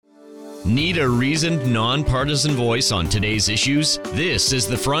Need a reasoned, nonpartisan voice on today's issues? This is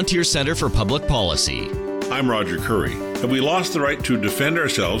the Frontier Center for Public Policy. I'm Roger Curry. Have we lost the right to defend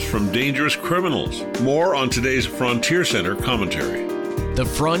ourselves from dangerous criminals? More on today's Frontier Center commentary. The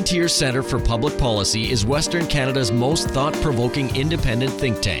Frontier Center for Public Policy is Western Canada's most thought-provoking independent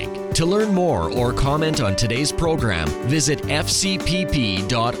think tank. To learn more or comment on today's program, visit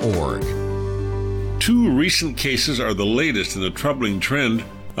fcpp.org. Two recent cases are the latest in a troubling trend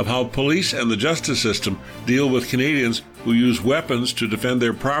of how police and the justice system deal with Canadians who use weapons to defend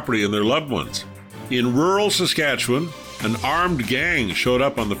their property and their loved ones. In rural Saskatchewan, an armed gang showed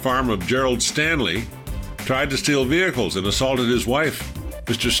up on the farm of Gerald Stanley, tried to steal vehicles and assaulted his wife.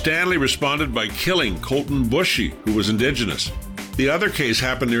 Mr. Stanley responded by killing Colton Bushy, who was Indigenous. The other case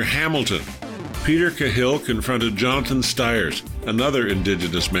happened near Hamilton. Peter Cahill confronted Jonathan Stiers, another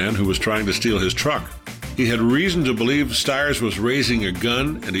Indigenous man who was trying to steal his truck. He had reason to believe Stiers was raising a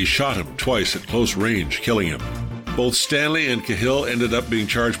gun, and he shot him twice at close range, killing him. Both Stanley and Cahill ended up being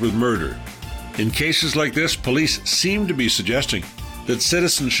charged with murder. In cases like this, police seem to be suggesting that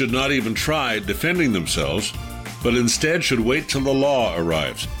citizens should not even try defending themselves, but instead should wait till the law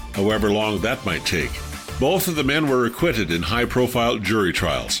arrives, however long that might take. Both of the men were acquitted in high-profile jury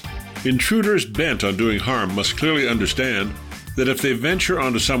trials. Intruders bent on doing harm must clearly understand that if they venture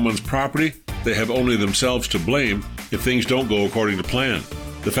onto someone's property, they have only themselves to blame if things don't go according to plan.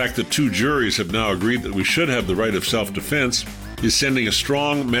 The fact that two juries have now agreed that we should have the right of self-defense is sending a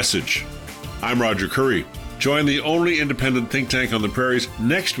strong message. I'm Roger Curry. Join the only independent think tank on the prairies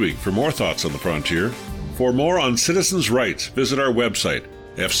next week for more thoughts on the frontier. For more on citizens' rights, visit our website,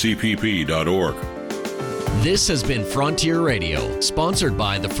 fcpp.org. This has been Frontier Radio, sponsored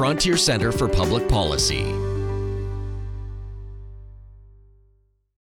by the Frontier Center for Public Policy.